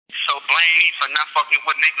Blame me for not fucking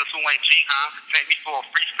with niggas who ain't G-huh. Pay me for a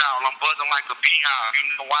freestyle, I'm buzzing like a beehive. You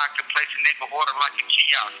know why I can place a nigga order like a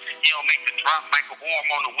kiosk. He don't make the drop like a worm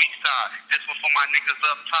on the weak side. This one for my niggas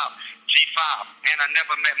up top. G5, and I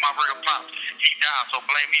never met my real pops. He died, so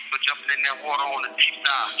blame me for jumping in that water on the deep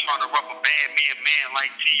side. Trying to rubber band me a man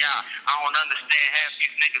like T.I. I don't understand half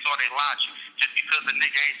these niggas or they logic. Just because a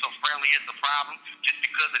nigga ain't so friendly is the problem. Just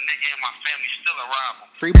because a nigga in my family still a rival.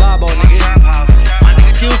 Free Bobo, nigga.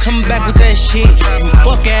 Still coming back with that shit. You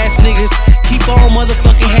fuck ass niggas. Keep on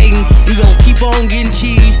motherfucking hating. We gon' keep on getting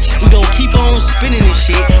cheese. We gon' keep on spinning this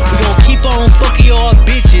shit. We gon' keep on fucking y'all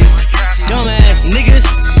bitches. Dumbass niggas.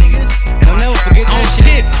 Don't never forget that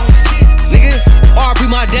shit. Nigga, RP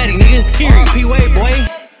my daddy, nigga. Period. P-Way, boy.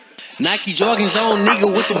 Nike joggings on, nigga,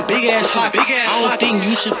 with them big ass pockets. I don't think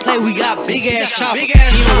you should play, we got big ass choppers. He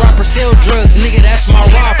a rapper, sell drugs, nigga, that's my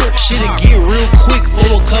robber. Shit'll get real quick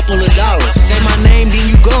for a couple of dollars. Say my name, then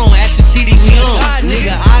you gone, at the city we on.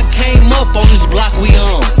 Nigga, I came up on this block we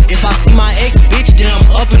on. If I see my ex bitch, then I'm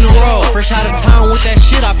up in the road. Fresh out of town with that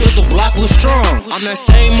shit, I felt the block was strong. I'm that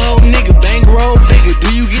same old nigga, bankroll bigger. Do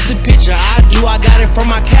you get the picture? I do, I got it from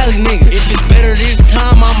my Cali nigga. If it's better this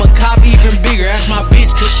time, I'ma cop even bigger. Ask my bitch,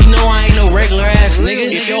 cause she know I ain't no regular ass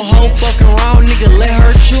nigga. If your hoe fucking wrong, nigga, let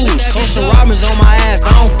her choose. Coastal Robin's on my ass,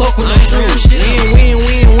 I don't fuck with no truths.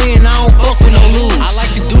 Win, I don't fuck with no lose. I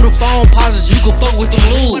like to do the phone pauses, you can fuck with them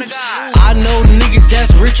lose. I know niggas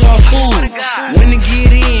that's rich or fool. When to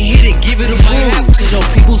get in, hit it, give it a groove. Cause your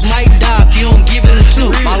peoples might die if you don't give it a two.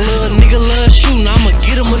 My little nigga love shooting, I'ma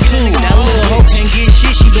get him a two. That little hoe can't get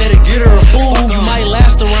shit, she better get her a fool. You might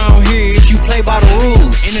last around here if you play by the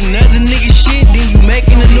rules. In another nigga shit, then you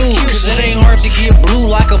making the news. Cause it ain't hard to get blue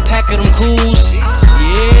like a pack of them cools.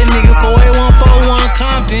 Yeah, nigga, 48141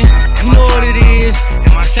 Compton, you know what it is.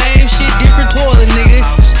 Same shit, different toilet, nigga.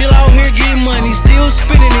 Still out here getting money, still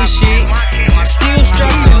spinning this shit. Still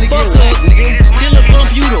strapping the fuck up, nigga. Still a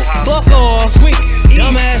bump you the fuck off. Quick,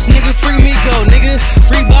 dumbass nigga, free me go, nigga.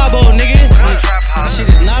 Free Bobo, nigga. Shit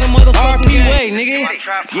is not a motherfucking RP-Way, nigga.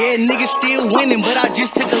 Yeah, nigga still winning, but I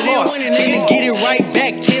just took a loss. Finna get it right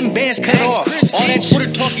back, 10 bands cut off. All that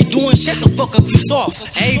Twitter talk you doing, shut the fuck up, you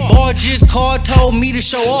soft. A-Ball just called, told me to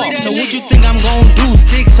show off. So what you think I'm gon' do?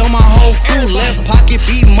 Sticks on my whole crew. Left pocket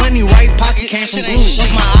beat money, right pocket came from blue.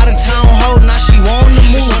 Fuck my out of town hoe, now she want to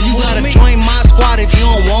move. You gotta join my squad if you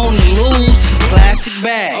don't want to lose. Plastic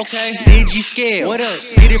bags, digi scale. What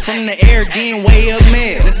else? Get it from the air, then way up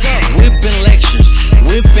mail. Whipping lectures,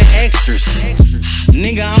 whipping extras.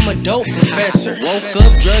 Nigga, I'm a dope professor. Woke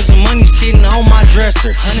up, drugs and money sitting on my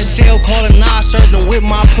dresser. 100 sale calling, I serve them with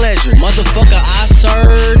my pleasure. Motherfucker, I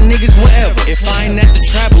serve niggas whatever. If I ain't at the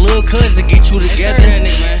trap, lil' cuz to get you together.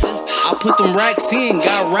 I put them racks in,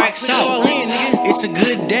 got racks out. It's a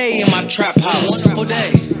good day in my trap house. Wonderful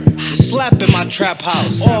days. Slap in my trap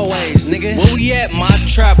house. Always, nigga. Where we at? My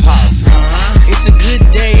trap house. It's a good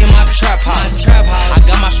day in my trap house. I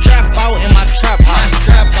got my strap out in my trap house.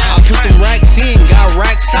 I put them racks in, got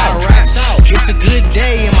racks out. It's a good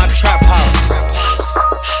day in my trap house.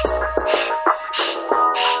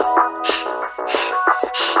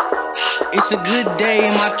 It's a good day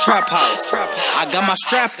in my trap house. I got my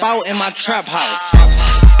strap out in my trap house.